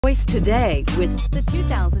choice today with the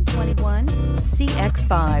 2021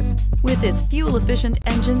 CX-5. With its fuel-efficient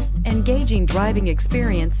engine, engaging driving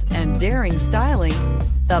experience, and daring styling,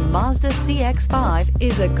 the Mazda CX-5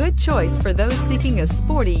 is a good choice for those seeking a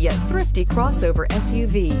sporty yet thrifty crossover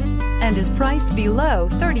SUV and is priced below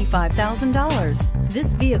 $35,000.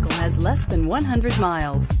 This vehicle has less than 100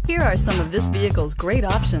 miles. Here are some of this vehicle's great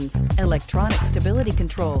options: electronic stability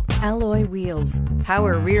control, alloy wheels,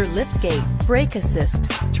 power rear liftgate, brake assist,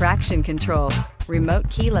 traction control, remote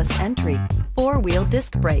keyless entry, four-wheel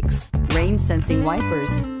disc brakes, rain sensing wipers,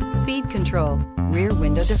 speed control, rear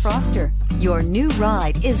window defroster. Your new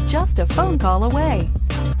ride is just a phone call away.